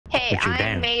Hey, But you're I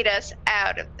down. made us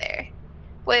out of there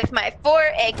with my 4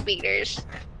 egg beaters.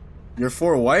 Your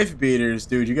 4 wife beaters,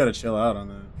 dude. You gotta chill out on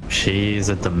that. She's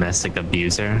a domestic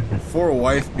abuser. 4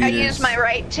 wife I beaters. used my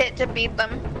right tit to beat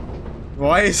them.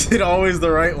 Why is it always the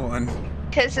right one?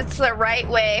 Because it's the right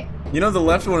way. You know the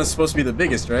left one is supposed to be the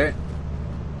biggest, right?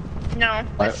 No,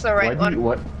 it's the right one.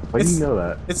 Why do It's- you know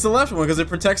that? It's the left one because it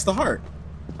protects the heart.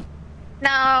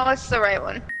 No, it's the right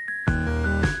one.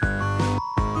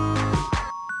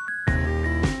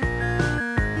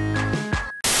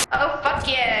 Oh, fuck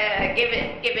yeah. Give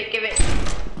it, give it, give it.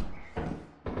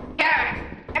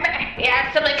 Yeah,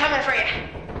 yeah, something coming for you.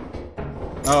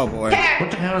 Oh boy. Here,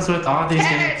 What the hell is with all these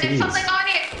here, there's guarantees? something on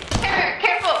you. Here,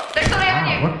 careful. There's something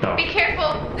on what you. the- Be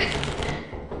careful.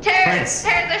 Tara, Chris,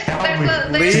 there's help a,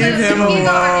 me. there's Leave a him cookie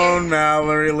on alone,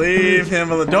 Mallory. Leave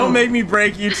him alone. Don't make me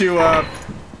break you two up.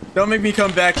 Don't make me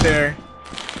come back there.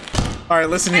 Alright,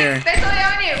 listen you. here. There's something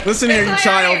on you. Listen There's here, you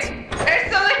something on child. you.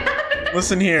 There's something on you.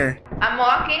 Listen here. I'm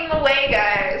walking away,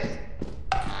 guys.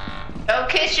 Don't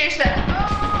kiss yourself.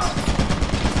 Oh.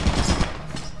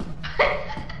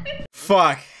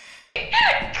 Fuck.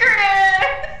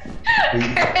 Chris! Is he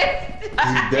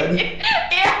dead?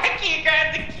 Yeah, he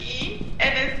grabbed the key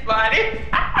and his body.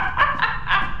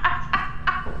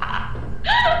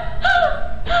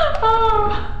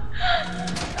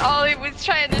 All he was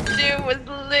trying to do was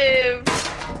live.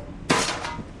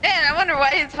 Man, I wonder why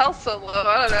his health's so low.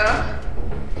 I don't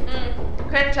know.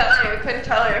 Couldn't tell you. Couldn't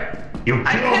tell you. You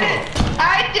I killed him. couldn't.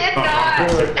 I did not.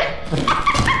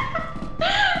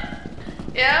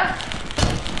 Yeah.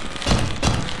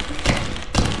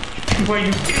 Why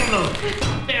you killed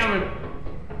him? Damn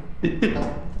it.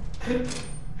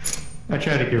 I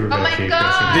tried to give her Oh my shake,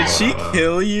 God. Did she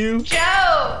kill you?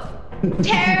 Joe!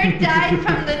 Tara died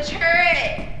from the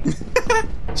turret!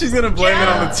 She's gonna blame it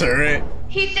on the turret.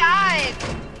 He died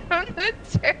from the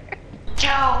turret.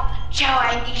 Joe,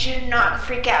 I need you to not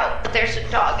freak out. But there's a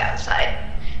dog outside.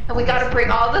 And we gotta bring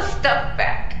all the stuff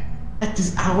back. At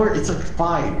this hour, it's like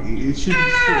 5. It should be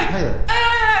straight ahead.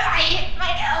 I hit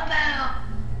my elbow.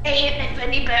 I hit my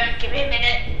funny bone. Give me a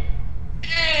minute.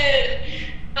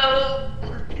 Oh.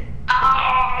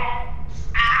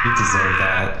 You deserve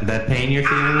that. That pain you're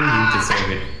feeling, you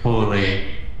deserve it fully.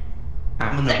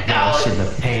 I'm gonna relish in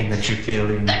the pain that you're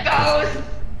feeling. The ghost!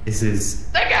 This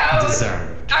is The ghost!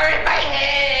 deserved. Are in my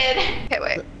head! Okay,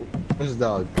 wait. Where's the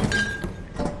dog?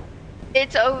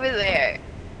 It's over there.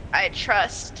 I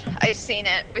trust. I've seen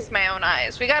it with my own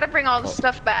eyes. We gotta bring all the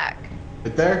stuff back.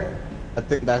 Right there? I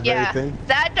think that Yeah. very thing.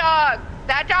 That dog!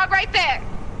 That dog right there!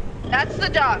 That's the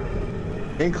dog.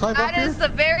 Can you climb up That here? is the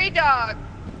very dog.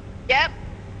 Yep.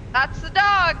 That's the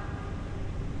dog.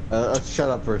 Shut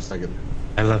up for a second.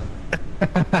 I love.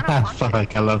 want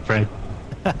Fuck, I love Fred.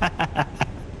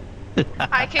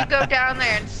 I could go down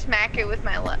there and smack it with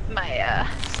my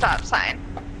stop sign.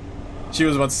 She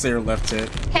was about to say her left tit.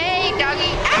 Hey,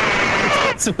 doggy! Ah!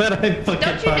 That's what I fucking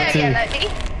Don't you thought dare too. yell at me.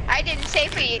 I didn't say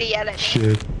for you to yell at me.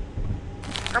 Shit.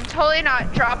 I'm totally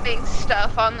not dropping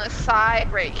stuff on the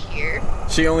side right here.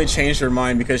 She only changed her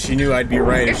mind because she knew I'd be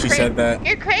right if she said that.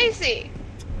 You're crazy.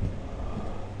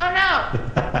 Oh no.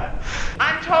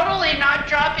 I'm totally not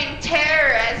dropping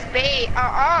terror as bait.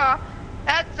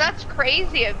 That's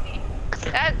crazy of me.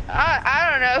 I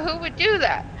don't know who would do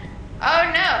that. Oh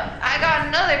no, I got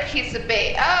another piece of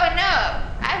bait. Oh no,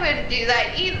 I wouldn't do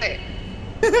that either.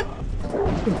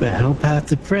 The hell path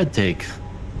did Fred take?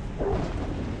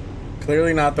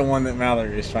 Clearly not the one that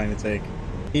Mallory is trying to take.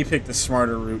 He picked the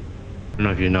smarter route. I don't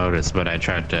know if you noticed, but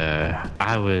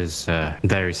I was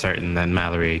very certain that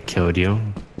Mallory killed you,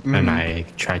 and I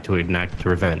tried to enact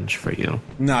revenge for you.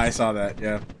 No, I saw that,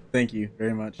 yeah. Thank you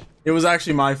very much. It was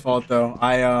actually my fault though.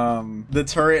 The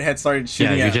turret had started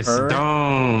shooting Yeah, you at just her.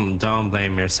 don't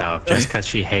blame yourself. Just because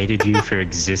she hated you for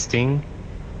existing,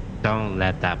 don't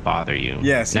let that bother you.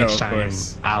 Yes, no, next of time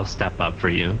course. I'll step up for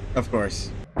you. Of course.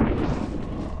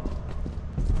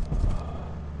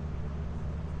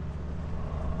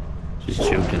 She's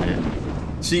choking it.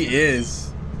 She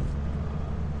is.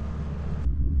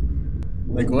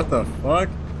 Like, what the fuck?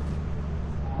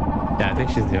 Yeah, I think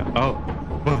she's the. Oh.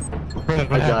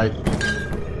 I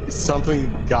died.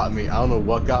 Something got me. I don't know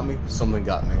what got me. Something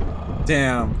got me.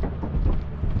 Damn.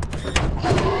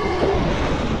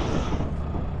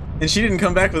 And she didn't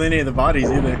come back with any of the bodies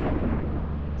either.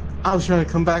 I was trying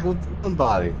to come back with one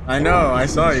body. I know, I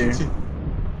saw you. She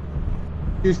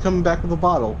was coming back with a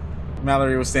bottle.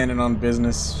 Mallory was standing on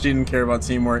business. She didn't care about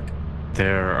teamwork.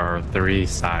 There are 3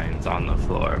 signs on the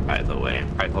floor, by the way.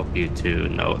 I hope you two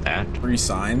know that. 3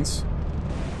 signs?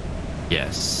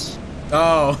 Yes.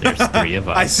 Oh. There's 3 of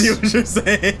us. I see what you're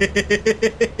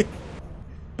saying.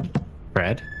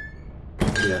 Fred,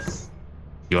 Yes.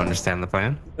 you understand the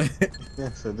plan?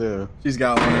 Yes, I do. She's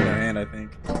got one in her hand, I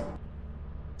think.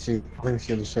 I think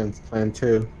she understands the plan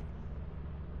too.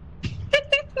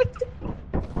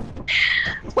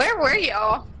 Where were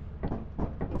y'all?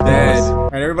 Dead.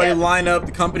 Alright, everybody Yep. line up.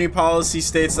 The company policy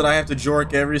states that I have to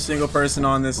jork every single person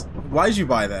on this. Why'd you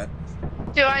buy that?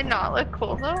 Do I not look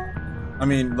cool though? I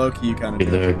mean, low-key, you kind You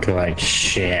of do. look like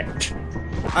shit.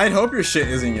 I'd hope your shit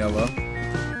isn't yellow.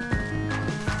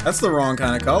 That's the wrong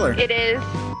kind of color. It is.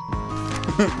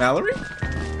 Mallory?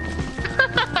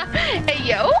 Hey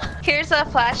yo, here's a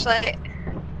flashlight.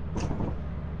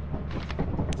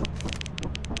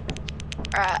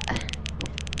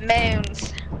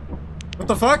 Moons. What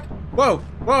the fuck? Whoa,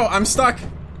 whoa, I'm stuck.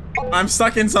 I'm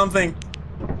stuck in something.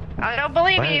 I don't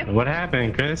believe What? you. What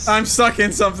happened, Chris? I'm stuck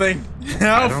in something. I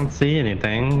Help! don't see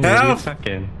anything. What are you Help! stuck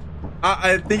in?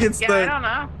 I think it's Yeah, I the... don't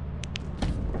know.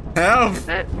 Help! Is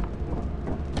it?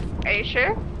 Are you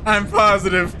sure? I'm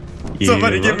positive.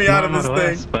 Somebody You get me look out of this normal to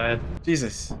thing. us, but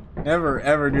Jesus. Never,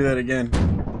 ever do that again.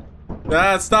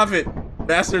 Ah, stop it.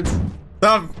 Bastards.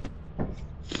 Stop.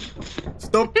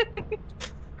 Stop.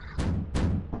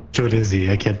 what is he?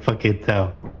 I can't fucking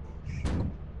tell.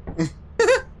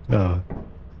 Oh.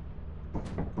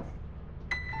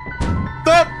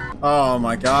 Stop. Oh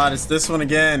my god, it's this one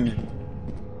again.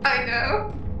 I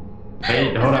know.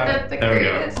 Hey, hold on. That's the There we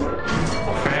go. greatest.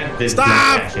 Fred is Stop!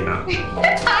 not catching up.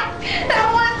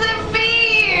 That wasn't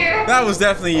me! That was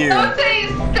definitely you. Don't say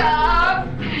stop!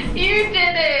 You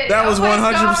did it! That was Oh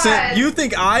my 100%. God. You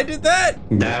think I did that?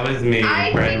 That was me.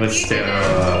 I Fred think was you still.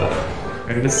 did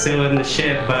Fred was still in the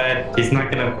shit, but he's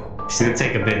not gonna. He's gonna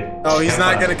take a bit. Oh, he's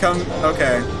not gonna come.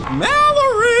 Okay.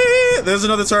 Mallory! There's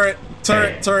another turret.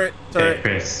 Turret, Hey. turret, Hey, turret.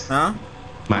 Chris. Huh?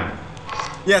 Come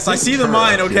Yes, I see the turret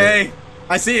mine, up here. okay?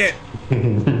 I see it.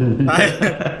 on.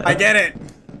 I get it.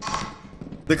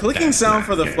 The clicking That's sound not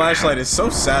for the good. flashlight is so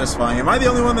satisfying. Am I the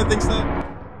only one that thinks that?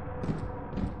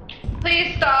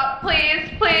 Please stop, please,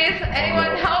 please.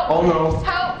 Anyone help? Oh no.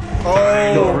 Help!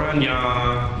 Don't Oh, run,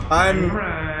 y'all. I'm- Don't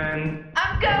run.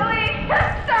 I'm going!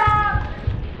 Stop!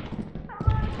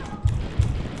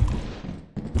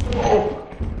 Oh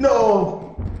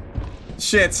no.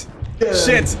 shit. Yeah.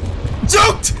 Shit.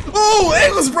 Joked! Oh,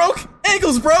 ankles broke!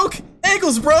 Ankles broke!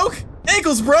 Ankles broke!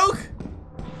 Ankles broke!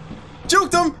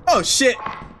 Joked him! Oh, shit.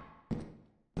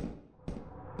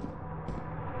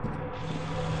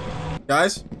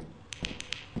 Guys?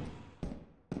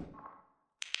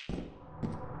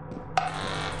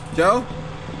 Joe?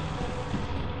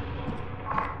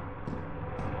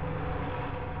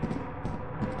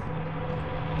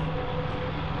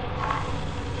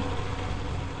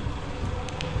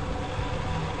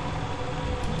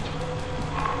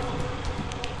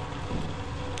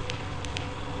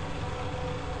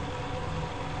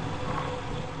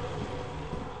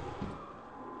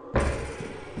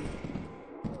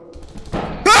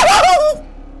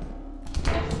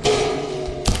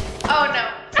 Oh no.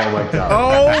 Oh my god.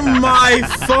 Oh my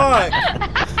fuck!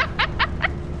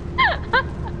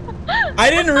 I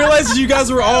didn't realize you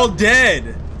guys were all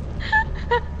dead.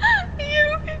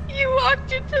 You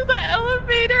walked into the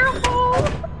elevator hole.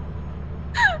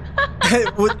 Hey,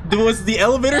 was the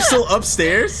elevator still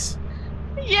upstairs?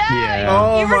 Yeah.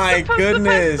 Oh you were my supposed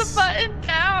goodness. To push the button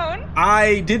down.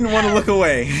 I didn't want to look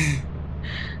away.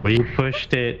 We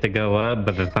pushed it to go up,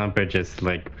 but the thumper just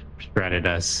like shredded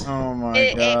us. Oh my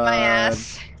It god. ate my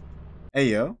ass. Hey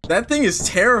yo, that thing is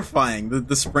terrifying.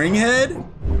 The spring head?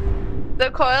 The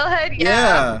coil head.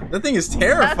 Yeah, that thing is That's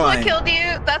terrifying. what killed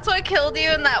you. That's what killed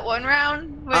you in that one round.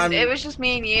 When it was just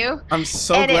me and you. I'm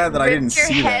so and glad it that I didn't ripped your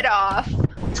see head that. off.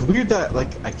 It's weird that like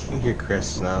I can't hear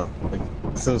Chris now. Like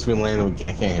since we landed,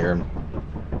 I can't hear him.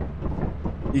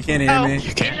 You can't hear Oh, me.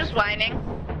 you're just whining.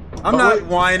 I'm Oh, not wait.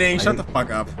 whining. Shut the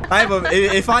fuck up. I have a.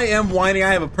 If I am whining, I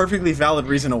have a perfectly valid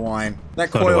reason to whine.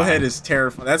 That So do coil I. head is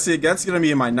terrifying. That's it. That's gonna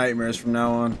be in my nightmares from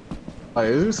now on. Like,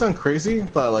 it would sound crazy,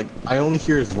 but like I only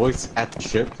hear his voice at the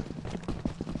ship.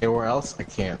 Anywhere else, I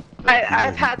can't.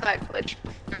 I've had that glitch.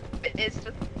 It's just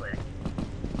a glitch.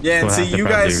 Yeah, and We'll see, have to you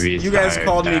probably guys restart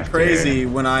called me after. crazy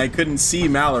when I couldn't see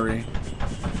Mallory.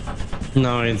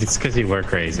 No, it's because you were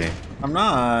crazy. I'm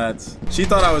not. She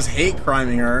thought I was hate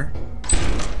criming her,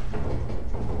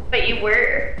 But you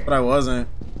were. but I wasn't.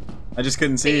 I just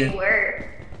couldn't But see you you. were.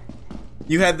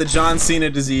 You had the John Cena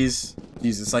disease.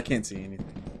 Jesus, I can't see anything.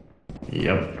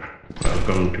 Yep.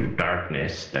 Welcome to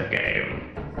darkness, the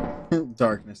game.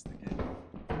 Darkness, the game.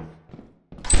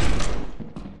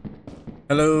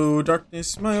 Hello,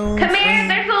 darkness, my old Come here. friend.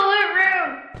 There's a loot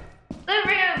room. Loot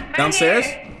room. Right Downstairs?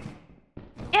 here.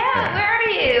 Yeah. Where are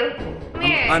you? Come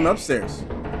here. I'm upstairs.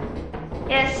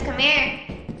 Yes, come here.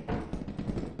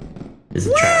 It's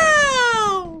a trap.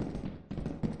 Wow!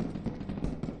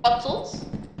 Bottles?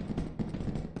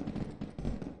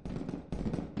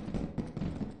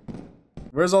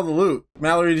 Where's all the loot?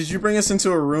 Mallory, did you bring us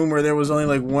into a room where there was only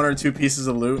like 1 or 2 pieces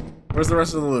of loot? Where's the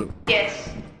rest of the loot? Yes.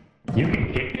 You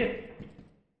can kick it.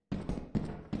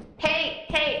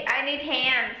 Hey, I need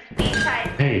hands. Be tight.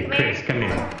 Hey, Come Chris, here. come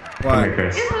here. Why? Come here,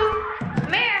 Chris. Yoo-hoo.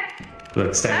 Come here.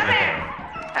 Look, stand Come right here. there.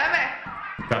 Come here.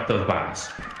 Drop those bombs.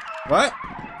 What?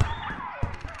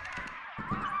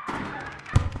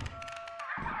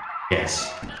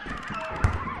 Yes.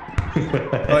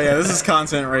 Oh yeah, this is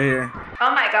content right here.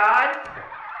 Oh my god.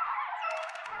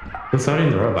 Who's owning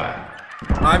the robot?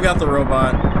 I've got the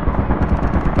robot.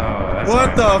 Oh, that's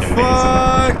What the fucking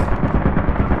amazing. fuck?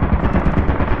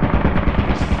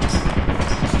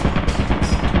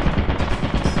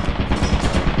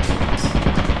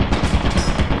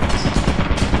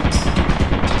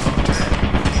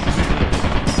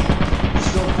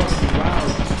 So fucking loud.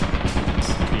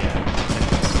 Yeah.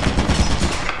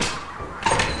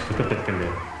 Look what this can do.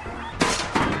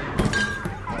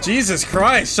 Jesus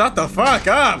Christ, shut the fuck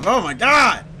up! Oh my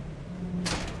god!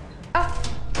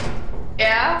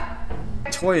 Yeah?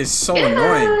 Toy is so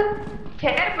annoying.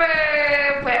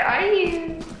 Terror, where are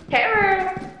you?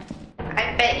 Terror.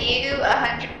 I bet you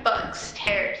 $100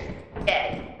 Terror's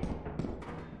dead.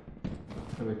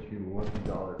 I bet you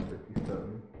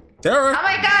 $1.57. Terror! Oh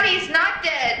my god, he's not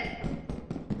dead.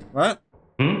 What?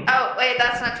 Hmm? Oh, wait,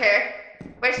 that's not Terror.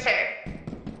 Where's Terror?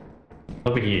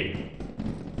 Over here.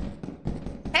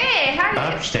 Hey, how are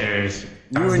you? Upstairs.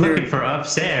 I You was and your- looking for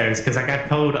upstairs because I got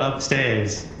told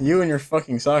upstairs. You and your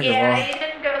fucking soccer Yeah, ball. you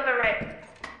didn't go the right.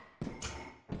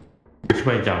 Which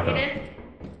way, John? You Go? didn't.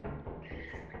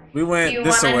 We went You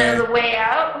this want to way. know the way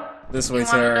out? This You way,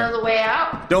 want to know Terror. the way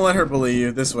out? Don't let her bully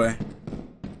you. This way.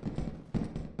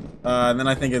 And then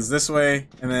I think it's this way,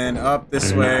 and then up this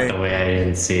Not way, the way I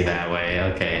didn't see that way.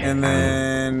 Okay. and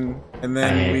then I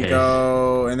we hate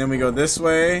go, and then we go this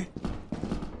way.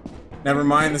 Never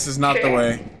mind, this is not the Sure.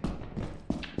 way.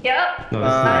 Yep. No, this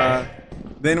is not.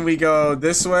 Then we go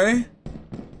this way.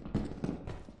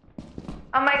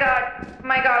 Oh my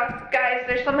god, guys,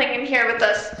 there's something in here with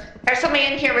us. There's something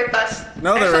in here with us.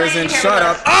 No, There's there something in isn't. here Shut with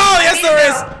up. us. Oh, I yes, need there to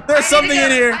is. go. There's I need something to go.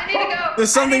 in here. I need to go. There's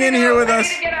I something need to in here go. with us. I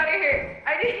need to get out of here. I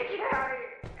need to get out of here.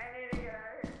 I need to get out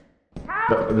of here.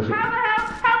 Help! This is-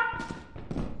 Help!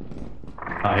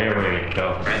 Oh, here we go.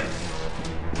 Right.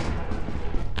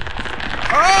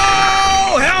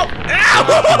 Oh, help! Help!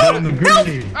 Doing the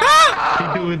greedy.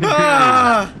 He doing the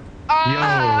greedy.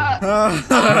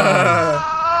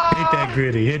 Ah. Hit that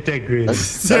gritty. Hit that gritty.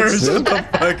 Sarah, That's shut it? the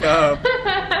fuck up.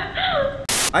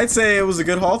 I'd say it was a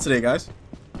good haul today, guys.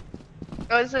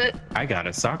 Was it? I got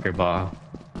a soccer ball.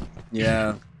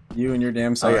 Yeah, you and your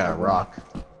damn I soccer. got a rock.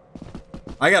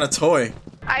 I got a toy.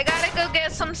 I gotta go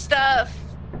get some stuff.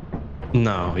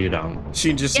 No, you don't.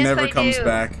 She just Yes, never I comes do.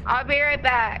 back. I'll be right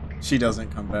back. She doesn't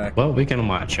come back. Well, we can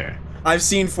watch her. I've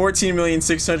seen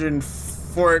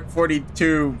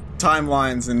 14,642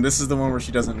 timelines, and this is the one where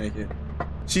she doesn't make it.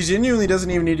 She genuinely doesn't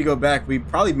even need to go back. We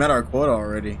probably met our quota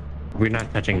already. We're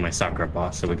not touching my soccer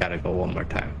ball, so we gotta go one more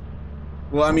time.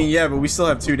 Well, I mean, yeah, but we still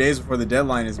have 2 days before the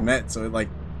deadline is met, so it, like,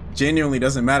 genuinely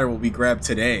doesn't matter what we grab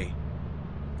today.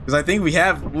 Because I think we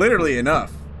have literally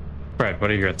enough. Fred, what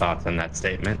are your thoughts on that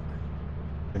statement?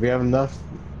 If we have enough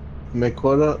to make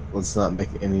quota, let's not make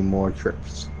any more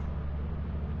trips.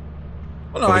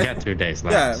 Well, no, Well, we I, got 2 days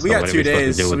left. yeah, we got what 2 are we supposed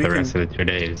days, to do so with we the can- rest of the 2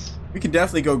 days? we can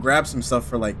definitely go grab some stuff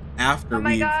for, like, after Oh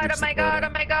my we god, reach oh the my god, quota.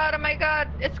 oh my god, oh my god.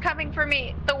 It's coming for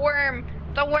me. The worm.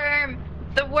 The worm.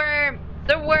 The worm.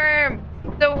 The worm.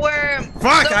 The worm.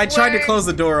 Fuck! The I tried to worm. close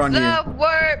the door on you. The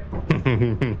worm.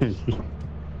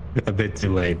 A bit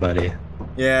too late, buddy.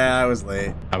 Yeah, I was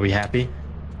late. Are we happy?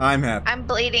 I'm happy. I'm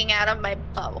bleeding out of my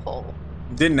butthole.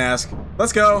 Didn't ask.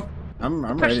 Let's go. I'm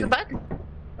Push ready. the button.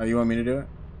 Oh, you want me to do it?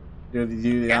 Do the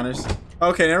Yeah. honors?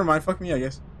 Okay, never mind. Fuck me, I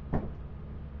guess.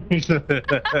 I'm sorry.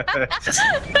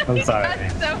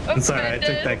 That's so I'm sorry, I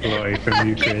took that glory from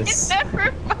you, Chris.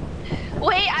 Never mind.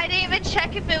 Wait, I didn't even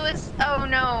check if it was. Oh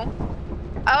no.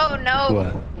 Oh no.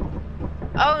 What?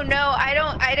 Oh no.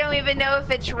 I don't even know if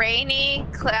it's rainy,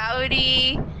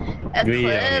 cloudy, eclipsed. We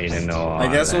don't need to know all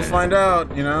I guess we'll that. find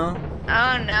out, you know?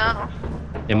 Oh no.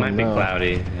 It might be no.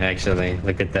 cloudy, actually.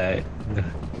 Look at that.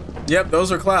 Yep,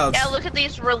 those are clouds. Yeah, look at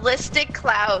these realistic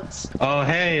clouds. Oh,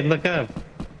 hey, look up.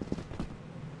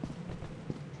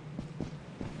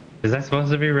 Is that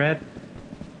supposed to be red?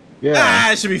 Yeah.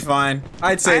 Ah, it should be fine.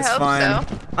 I'd say I it's hope fine.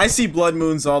 so. I see blood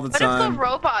moons all the What if the time.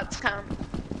 robots come?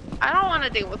 I don't want to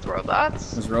deal with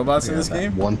robots. There's robots in this that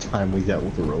game? One time we dealt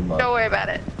with a robot. Don't worry about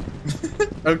it.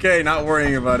 Okay, not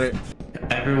worrying about it.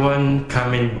 Everyone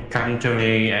come to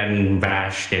me and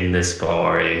bask in this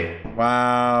glory.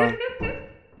 Wow.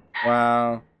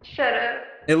 Wow. Shut up.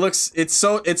 It's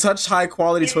such high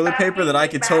quality toilet paper that I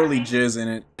could totally jizz in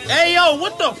it. Hey, yo,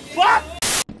 what the fuck?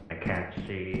 I can't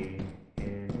see.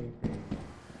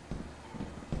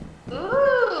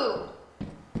 Ooh.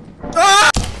 Ah!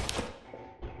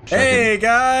 Hey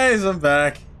guys, I'm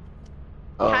back.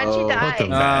 How'd you Welcome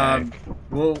die? back.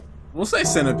 We'll say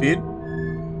centipede.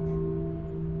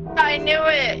 I knew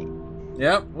it.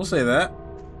 Yep, we'll say that.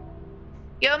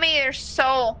 Give me your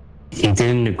soul. He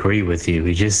didn't agree with you.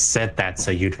 He just said that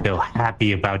so you'd feel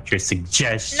happy about your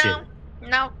suggestion.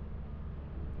 No.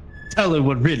 Tell her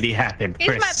what really happened, He's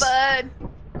Chris. my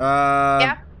bud.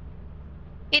 Yeah.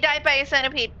 He died by a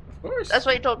centipede. Of course. That's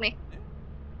what he told me.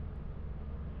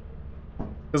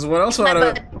 Because what else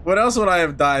would I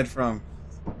have died from?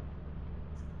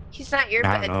 He's not your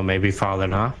I bud. don't know, maybe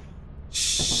falling off.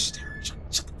 Shh, shut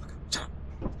the fuck up. Shut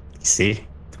up. See?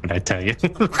 What I tell you? I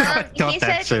thought He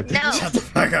that said shit. no. Shut the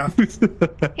fuck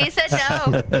up. He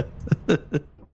said no.